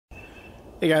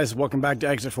Hey guys, welcome back to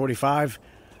Exit 45.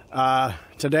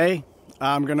 Today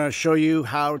I'm going to show you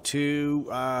how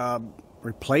to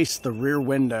replace the rear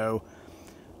window,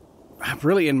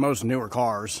 really in most newer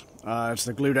cars. It's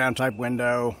the glue down type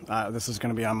window. This is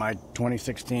going to be on my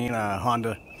 2016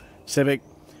 Honda Civic,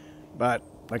 but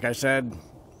like I said,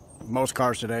 most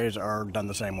cars today are done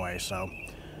the same way. So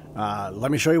let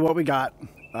me show you what we got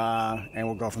and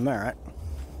we'll go from there, right?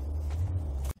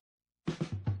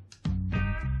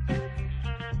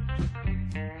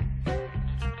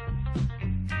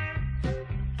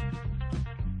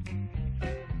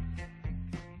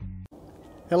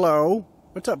 Hello.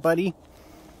 What's up, buddy?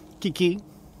 Kiki.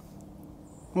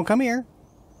 Well, come here.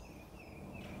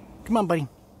 Come on, buddy.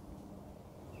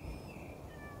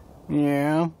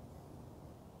 Yeah.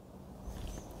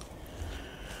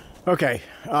 Okay.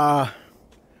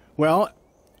 Well,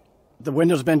 the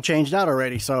window's been changed out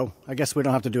already, so I guess we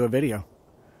don't have to do a video.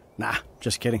 Nah,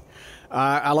 just kidding.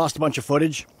 I lost a bunch of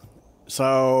footage,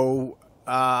 so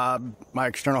my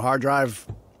external hard drive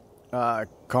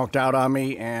conked out on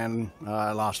me, and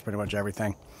I lost pretty much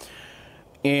everything.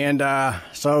 And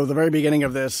so the very beginning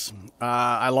of this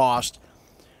I lost,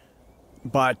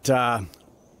 but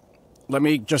let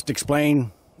me just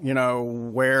explain, you know,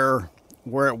 where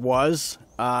it was,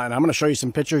 and I'm going to show you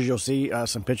some pictures. You'll see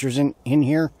some pictures in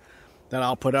here that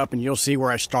I'll put up, and you'll see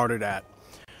where I started at.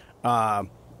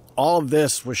 All of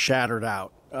this was shattered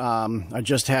out. I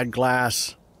just had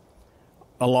glass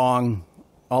along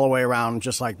all the way around,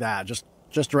 just like that,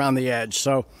 just around the edge.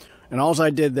 So, and all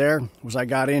I did there was I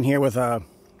got in here with a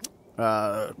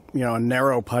a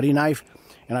narrow putty knife,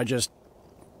 and I just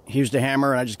used a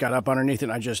hammer, and I just got up underneath it,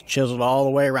 and I just chiseled all the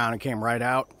way around and came right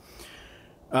out.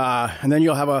 And then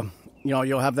you'll have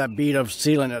you'll have that bead of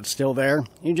sealant that's still there.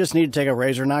 You just need to take a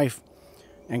razor knife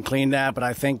and clean that. But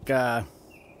I think that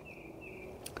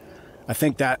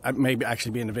may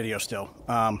actually be in the video still.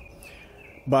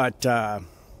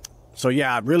 So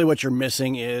yeah, really what you're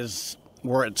missing is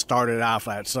where it started off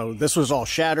at. So this was all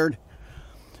shattered.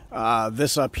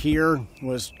 This up here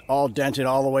was all dented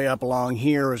all the way up along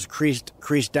here. It was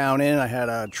creased down in. I had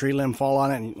a tree limb fall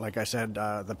on it. And like I said,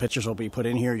 the pictures will be put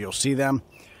in here. You'll see them.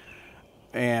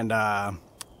 And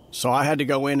so I had to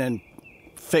go in and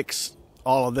fix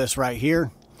all of this right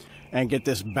here and get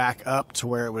this back up to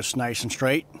where it was nice and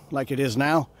straight like it is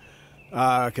now.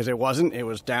 Because it wasn't. It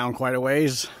was down quite a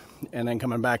ways and then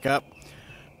coming back up.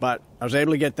 But I was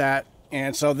able to get that.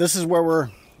 And so this is where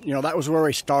that was where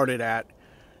we started at.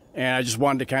 And I just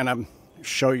wanted to kind of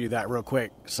show you that real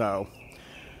quick. So,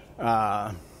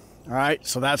 all right,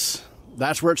 so that's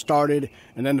where it started.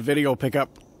 And then the video will pick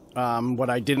up what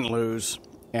I didn't lose,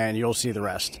 and you'll see the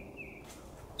rest.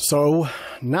 So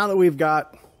now that we've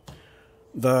got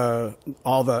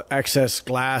all the excess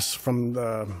glass from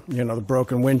the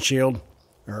broken windshield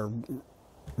or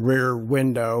rear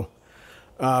window,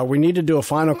 we need to do a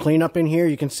final cleanup in here.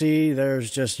 You can see there's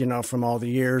just from all the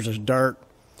years, there's dirt,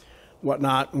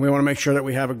 whatnot. We want to make sure that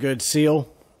we have a good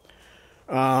seal,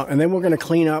 and then we're going to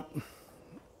clean up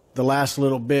the last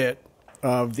little bit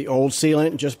of the old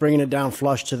sealant, just bringing it down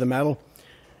flush to the metal.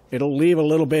 It'll leave a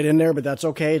little bit in there, but that's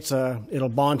okay. It'll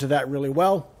bond to that really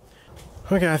well.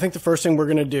 Okay, I think the first thing we're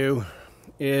going to do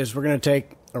is we're going to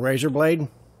take a razor blade.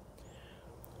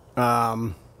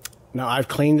 Now I've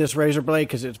cleaned this razor blade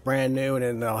because it's brand new, and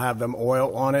then they'll have them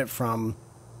oil on it from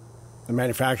the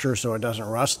manufacturer so it doesn't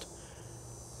rust.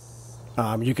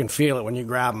 You can feel it when you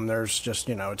grab them. There's just,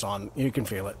 it's on, you can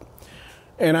feel it.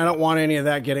 And I don't want any of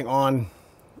that getting on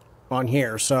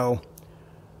here. So,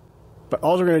 but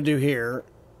all we're going to do here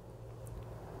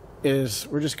is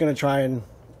we're just going to try and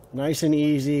nice and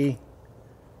easy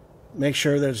make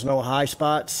sure there's no high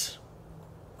spots.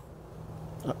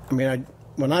 I mean,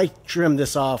 when I trimmed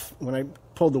this off, when I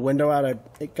pulled the window out,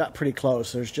 it got pretty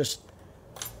close. There's just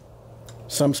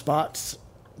some spots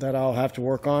that I'll have to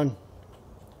work on.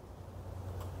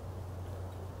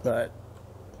 But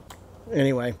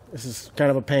anyway, this is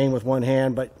kind of a pain with one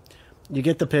hand, but you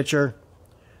get the picture.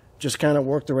 Just kind of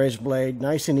work the razor blade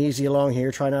nice and easy along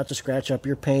here. Try not to scratch up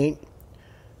your paint.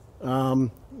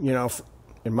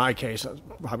 In my case, it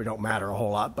probably don't matter a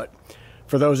whole lot, but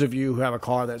for those of you who have a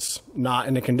car that's not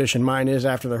in the condition mine is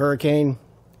after the hurricane,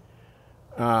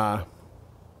 I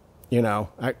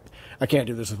can't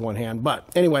do this with one hand. But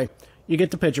anyway, you get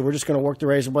the picture. We're just going to work the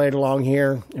razor blade along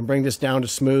here and bring this down to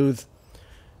smooth.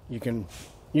 You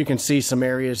can see some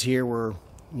areas here where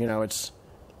it's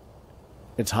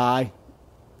high.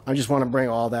 I just want to bring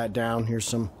all that down. Here's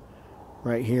some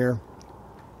right here.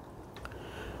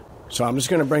 So I'm just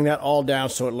going to bring that all down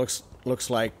so it looks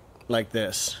like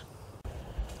this.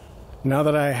 Now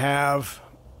that I have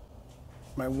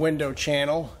my window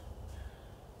channel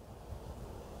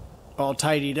all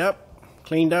tidied up,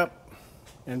 cleaned up,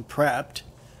 and prepped.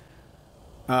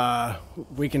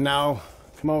 We can now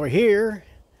come over here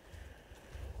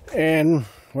and,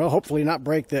 well, hopefully not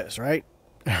break this, right?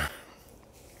 Kind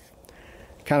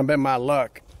of been my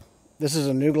luck. This is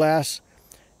a new glass.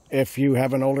 If you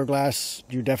have an older glass,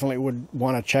 you definitely would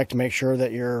want to check to make sure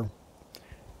that your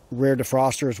rear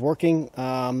defroster is working.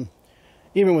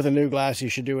 Even with a new glass, you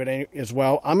should do it as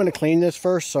well. I'm going to clean this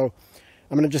first, so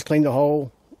I'm going to just clean the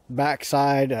whole back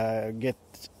side,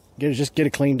 just get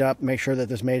it cleaned up, make sure that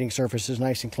this mating surface is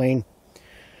nice and clean.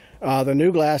 The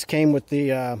new glass came with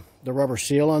the rubber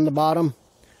seal on the bottom.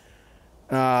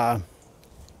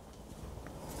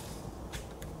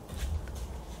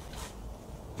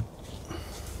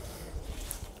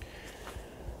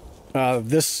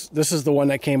 This is the one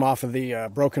that came off of the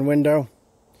broken window,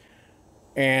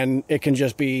 and it can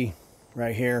just be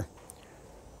right here.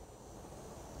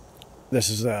 This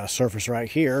is the surface right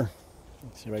here.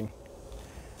 Let's see if I can,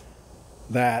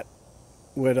 that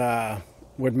would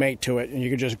mate to it, and you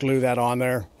could just glue that on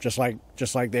there, just like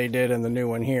they did in the new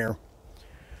one here.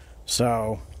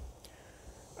 So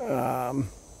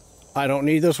I don't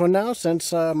need this one now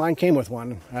since mine came with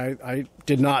one. I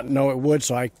did not know it would,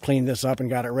 so I cleaned this up and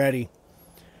got it ready.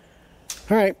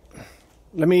 All right,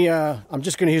 let me. I'm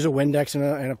just going to use a Windex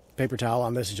and a paper towel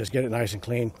on this and just get it nice and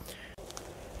clean.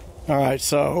 All right,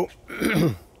 so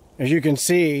as you can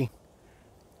see,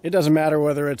 it doesn't matter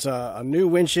whether it's a new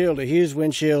windshield, a used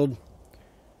windshield.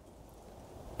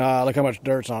 Look how much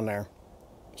dirt's on there.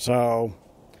 So,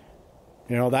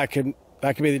 you know, that could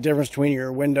be the difference between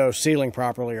your window sealing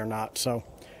properly or not. So,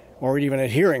 or even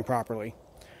adhering properly.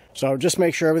 So just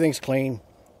make sure everything's clean.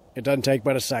 It doesn't take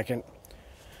but a second.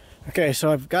 Okay,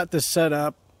 so I've got this set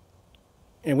up,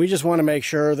 and we just want to make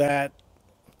sure that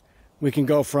we can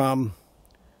go from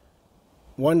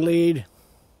one lead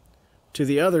to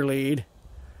the other lead,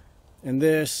 and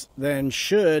this then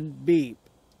should beep.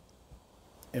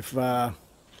 If well,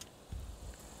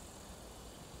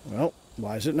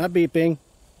 why is it not beeping?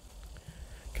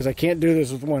 Because I can't do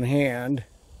this with one hand,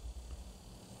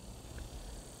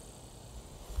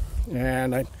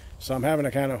 and so I'm having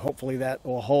to kind of, hopefully that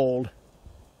will hold.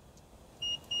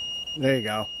 There you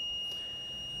go.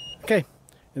 Okay,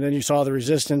 and then you saw the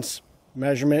resistance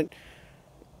measurement.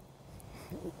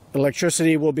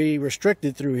 Electricity will be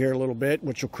restricted through here a little bit,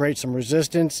 which will create some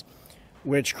resistance,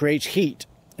 which creates heat,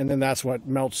 and then that's what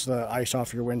melts the ice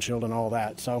off your windshield and all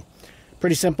that. So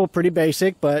pretty simple, pretty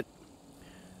basic, but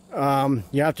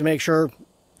you have to make sure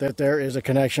that there is a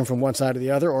connection from one side to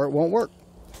the other, or it won't work.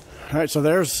 All right, so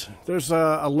there's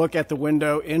a look at the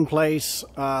window in place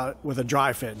with a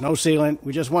dry fit, no sealant.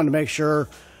 We just wanted to make sure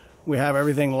we have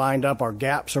everything lined up. Our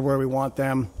gaps are where we want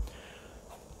them.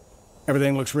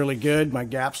 Everything looks really good. My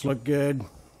gaps look good.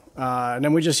 And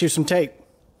then we just use some tape.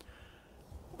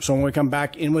 So when we come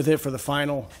back in with it for the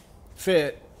final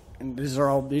fit, and these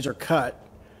are cut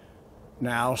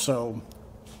now, so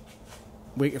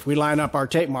if we line up our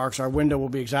tape marks, our window will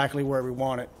be exactly where we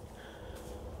want it.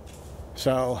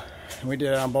 So we did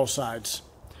it on both sides.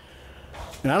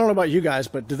 And I don't know about you guys,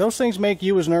 but do those things make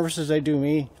you as nervous as they do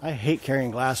me? I hate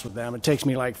carrying glass with them. It takes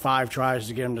me like 5 tries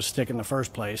to get them to stick in the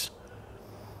first place.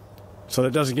 So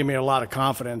that doesn't give me a lot of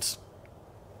confidence.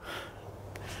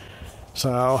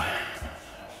 So,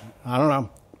 I don't know.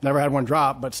 Never had one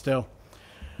drop, but still.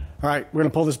 All right, we're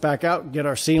going to pull this back out, get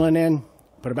our sealant in,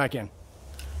 put it back in.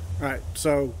 All right,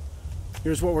 so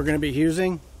here's what we're going to be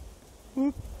using.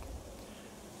 It's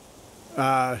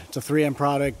a 3M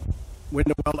product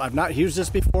window weld. I've not used this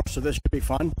before, so this should be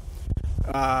fun.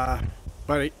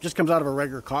 But it just comes out of a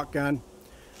regular caulk gun.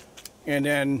 And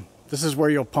then this is where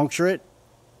you'll puncture it.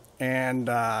 And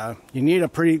you need a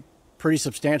pretty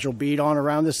substantial bead on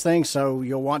around this thing, so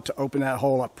you'll want to open that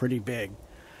hole up pretty big.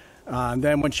 And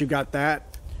then once you've got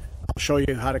that, I'll show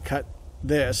you how to cut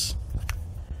this.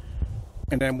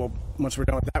 And then once we're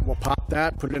done with that, we'll pop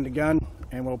that, put it in the gun,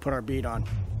 and we'll put our bead on.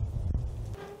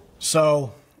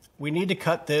 So we need to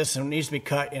cut this, and it needs to be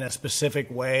cut in a specific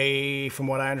way, from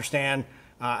what I understand.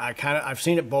 I've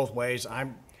seen it both ways.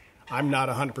 I'm not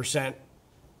 100%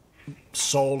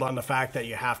 sold on the fact that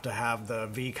you have to have the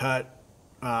V cut.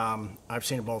 I've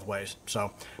seen it both ways.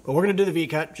 So, but we're going to do the V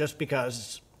cut just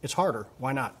because it's harder.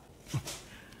 Why not?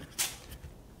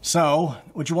 So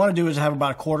what you want to do is have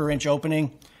about a 1/4 inch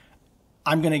opening.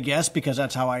 I'm going to guess because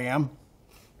that's how I am.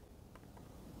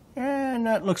 And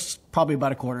that looks probably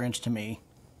about a 1/4 inch to me.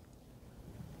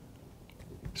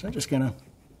 So I'm just going to...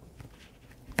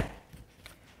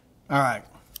 All right.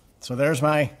 So there's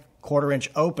my 1/4 inch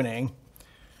opening.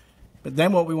 But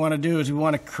then what we want to do is we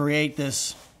want to create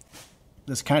this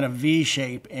kind of V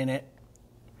shape in it.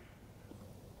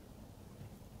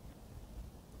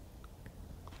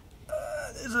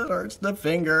 This hurts the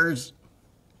fingers.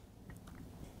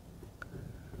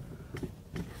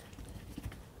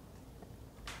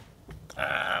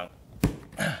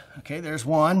 Okay, there's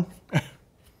one.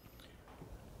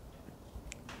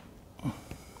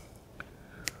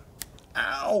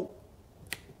 Ow.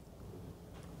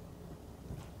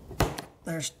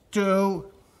 There's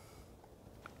two.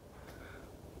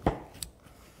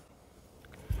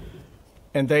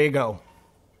 And there you go.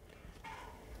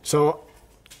 So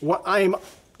what I'm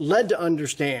led to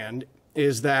understand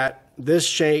is that this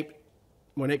shape,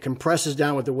 when it compresses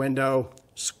down with the window,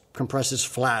 compresses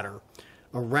flatter.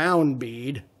 A round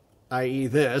bead, i.e.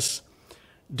 this,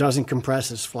 doesn't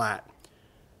compress as flat.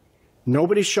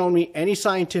 Nobody's shown me any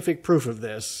scientific proof of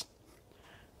this.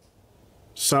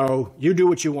 So you do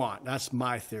what you want. That's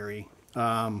my theory.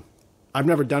 I've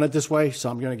never done it this way, so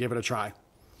I'm going to give it a try.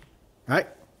 All right?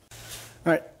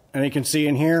 All right. And you can see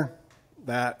in here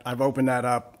that I've opened that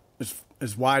up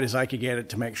as wide as I could get it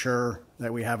to make sure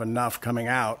that we have enough coming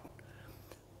out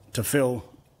to fill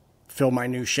my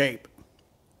new shape.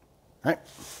 All right.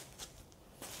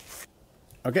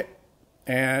 Okay.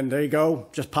 And there you go.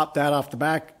 Just pop that off the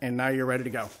back, and now you're ready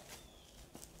to go.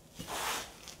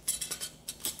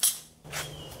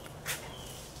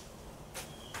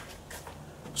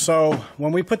 So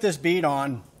when we put this bead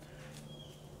on,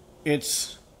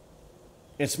 it's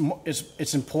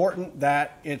important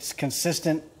that it's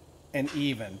consistent and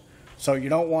even. So you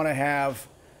don't want to have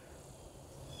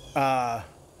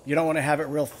it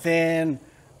real thin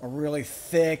or really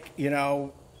thick, you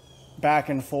know, back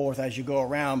and forth as you go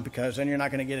around, because then you're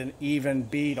not going to get an even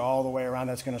bead all the way around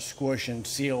that's going to squish and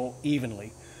seal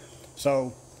evenly.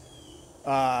 So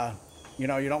you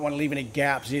know, you don't want to leave any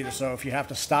gaps either. So if you have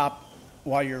to stop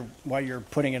while you're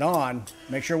putting it on,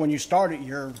 make sure when you start it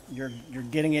you're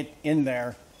getting it in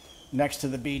there next to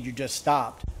the bead you just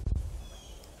stopped.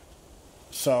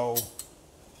 So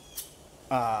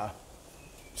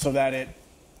so that it,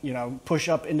 you know, push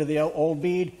up into the old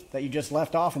bead that you just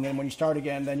left off, and then when you start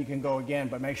again, then you can go again,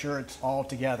 but make sure it's all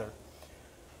together.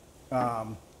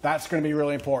 That's going to be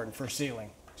really important for sealing.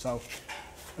 So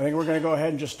I think we're going to go ahead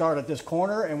and just start at this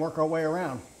corner and work our way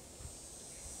around.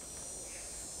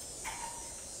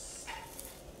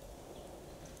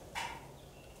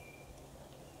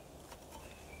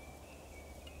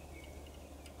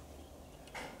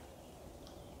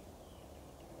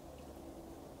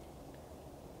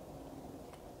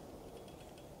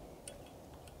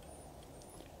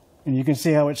 And you can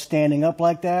see how it's standing up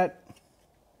like that.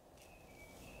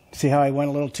 See how I went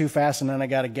a little too fast and then I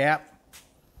got a gap?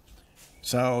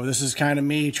 So this is kind of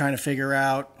me trying to figure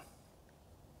out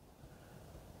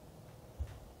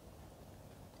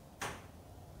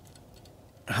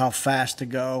how fast to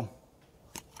go.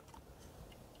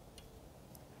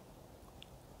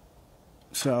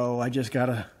 So I just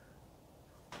gotta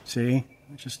see,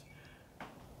 just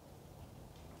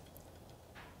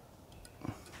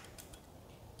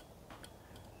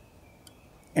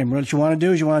and what you want to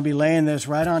do is you want to be laying this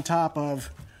right on top of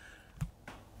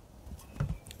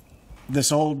this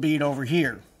old bead over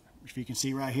here. If you can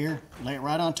see right here, lay it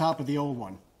right on top of the old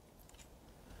one.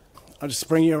 I'll just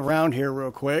bring you around here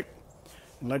real quick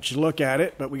and let you look at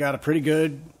it, but we got a pretty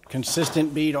good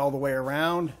consistent bead all the way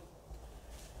around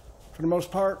for the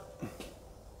most part.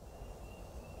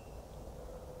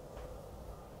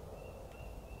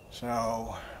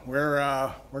 So we're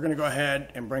going to go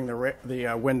ahead and bring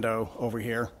the window over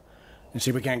here and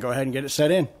see if we can't go ahead and get it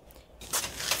set in.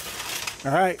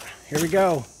 All right, here we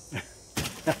go.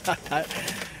 Here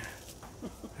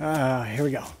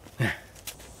we go.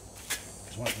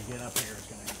 Because once we get up here, it's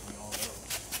going to be all over.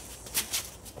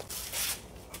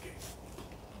 Okay.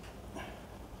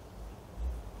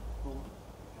 Hold on.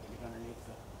 Gotta get underneath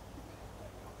the...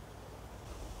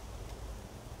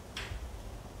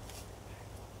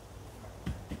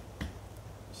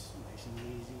 Nice and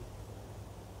easy.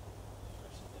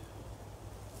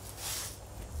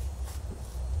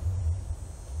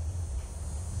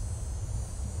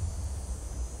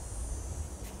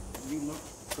 You look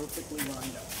perfectly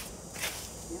lined up.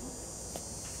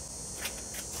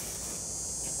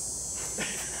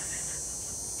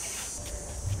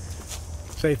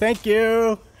 Say thank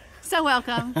you. So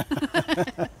welcome.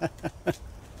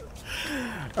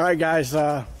 All right, guys.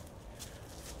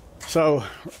 So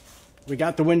we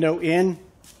got the window in.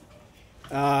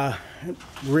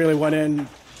 Really went in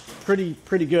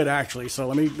pretty good actually. So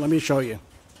let me show you.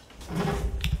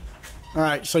 All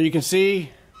right, so you can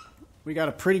see we got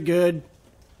a pretty good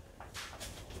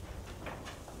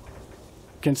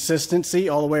consistency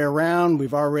all the way around.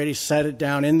 We've already set it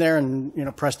down in there and, you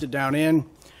know, pressed it down in.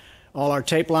 All our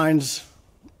tape lines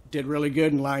did really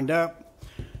good and lined up.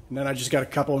 And then I just got a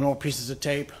couple of more pieces of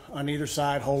tape on either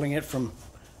side holding it from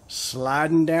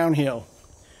sliding downhill.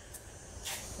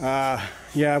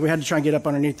 Yeah, we had to try and get up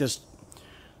underneath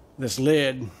this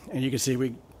lid, and you can see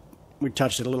we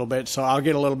touched it a little bit. So I'll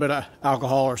get a little bit of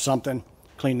alcohol or something,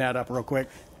 clean that up real quick.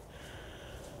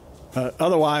 But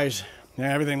otherwise,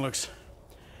 yeah, everything looks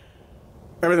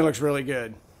really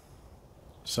good.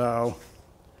 So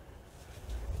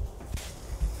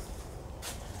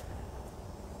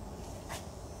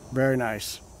very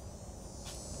nice.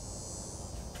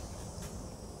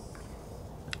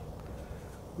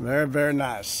 Very, very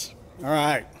nice. All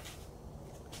right.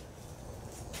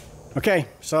 Okay,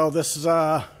 so this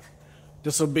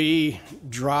will be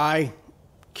dry,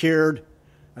 cured.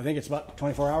 I think it's about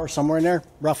 24 hours, somewhere in there,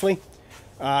 roughly.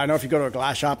 I know if you go to a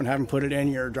glass shop and haven't put it in,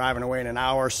 you're driving away in an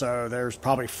hour, so there's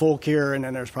probably full cure, and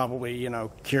then there's probably, you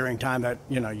know, curing time that,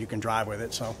 you know, you can drive with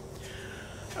it. So,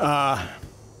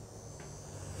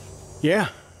 yeah,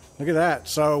 look at that.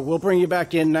 So we'll bring you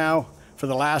back in now for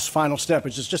the last final step,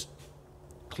 which is just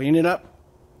clean it up,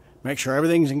 make sure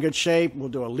everything's in good shape. We'll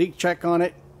do a leak check on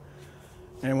it,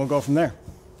 and we'll go from there.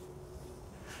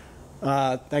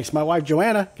 Thanks to my wife,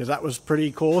 Joanna, because that was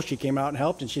pretty cool. She came out and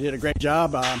helped, and she did a great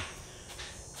job.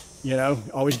 You know,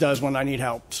 always does when I need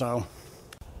help. So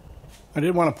I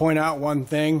did want to point out one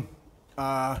thing,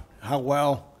 how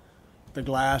well the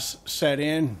glass set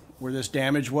in where this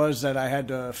damage was that I had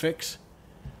to fix.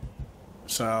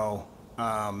 So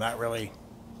that really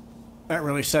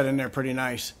set in there pretty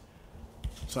nice.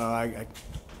 So I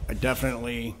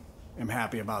definitely am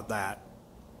happy about that.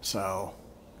 So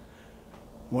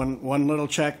one little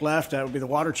check left, that would be the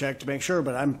water check to make sure,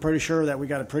 but I'm pretty sure that we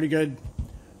got a pretty good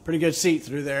seat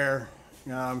through there.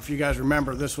 If you guys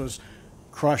remember, this was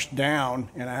crushed down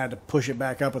and I had to push it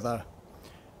back up with a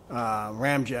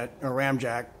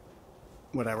ramjack,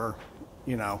 whatever,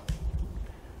 you know.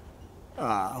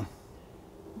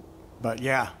 But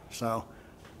yeah, so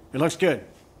it looks good.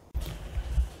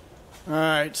 All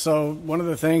right, so one of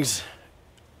the things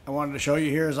I wanted to show you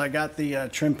here is I got the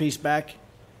trim piece back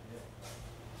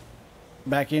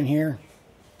in here.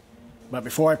 But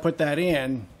before I put that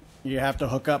in, you have to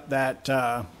hook up that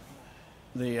the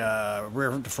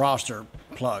rear defroster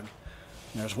plug.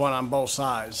 There's one on both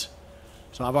sides.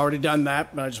 So I've already done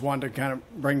that, but I just wanted to kind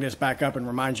of bring this back up and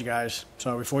remind you guys.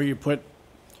 So before you put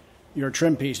your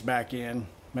trim piece back in,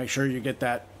 make sure you get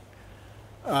that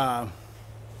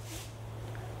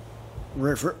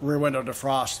rear window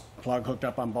defrost plug hooked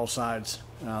up on both sides.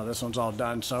 This one's all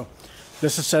done. So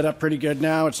this is set up pretty good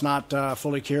now. It's not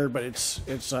fully cured, but it's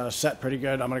set pretty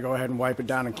good. I'm going to go ahead and wipe it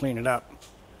down and clean it up.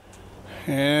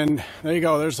 And there you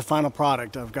go. There's the final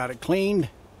product. I've got it cleaned,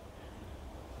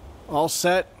 all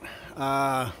set.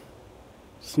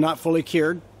 It's not fully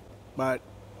cured, but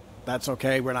that's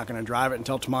okay. We're not going to drive it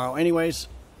until tomorrow anyways.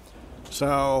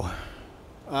 So,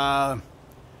 and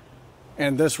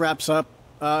this wraps up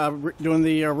doing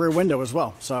the rear window as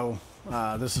well. So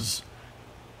this is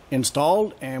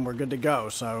installed and we're good to go.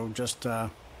 So just, you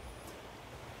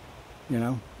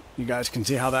know, you guys can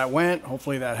see how that went.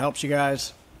 Hopefully that helps you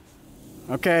guys.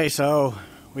 Okay, so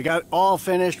we got it all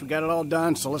finished. We got it all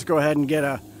done. So let's go ahead and get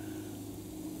a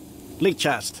leak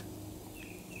test.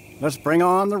 Let's bring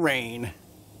on the rain.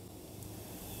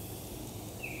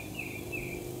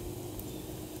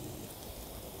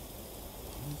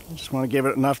 Just want to give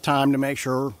it enough time to make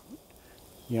sure,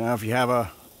 you know, if you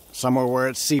have somewhere where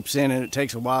it seeps in and it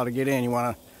takes a while to get in,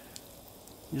 you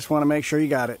just want to make sure you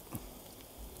got it.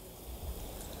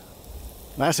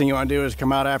 Last thing you want to do is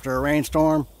come out after a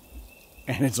rainstorm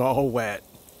and it's all wet.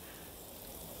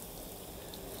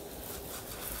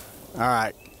 All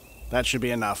right, that should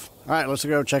be enough. All right, let's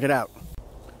go check it out.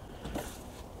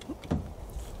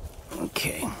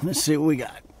 Okay, let's see what we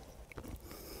got.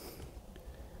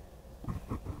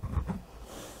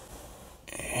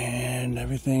 And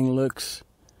everything looks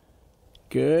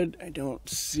good. I don't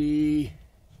see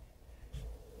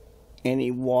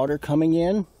any water coming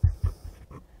in.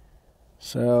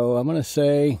 So I'm gonna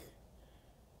say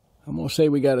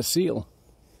we got a seal.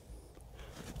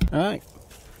 All right,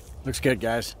 looks good,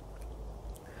 guys.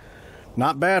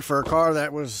 Not bad for a car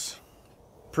that was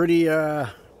pretty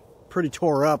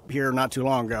tore up here not too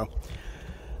long ago.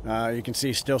 You can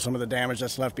see still some of the damage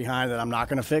that's left behind that I'm not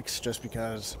going to fix, just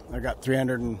because I've got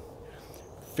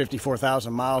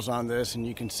 354,000 miles on this, and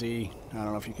you can see, I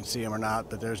don't know if you can see them or not,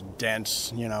 but there's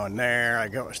dents, you know, in there. I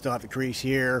still have the crease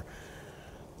here.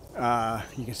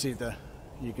 You can see the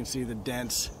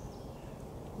dents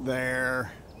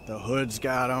there. The hood's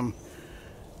got them.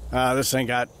 This thing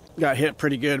got hit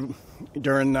pretty good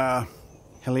during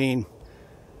Helene.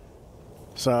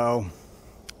 So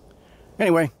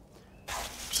anyways,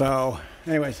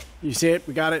 you see it,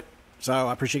 we got it. So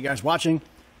I appreciate you guys watching.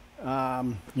 You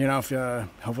know, if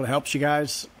hopefully it helps you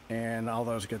guys and all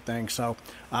those good things. So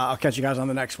I'll catch you guys on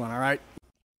the next one. All right.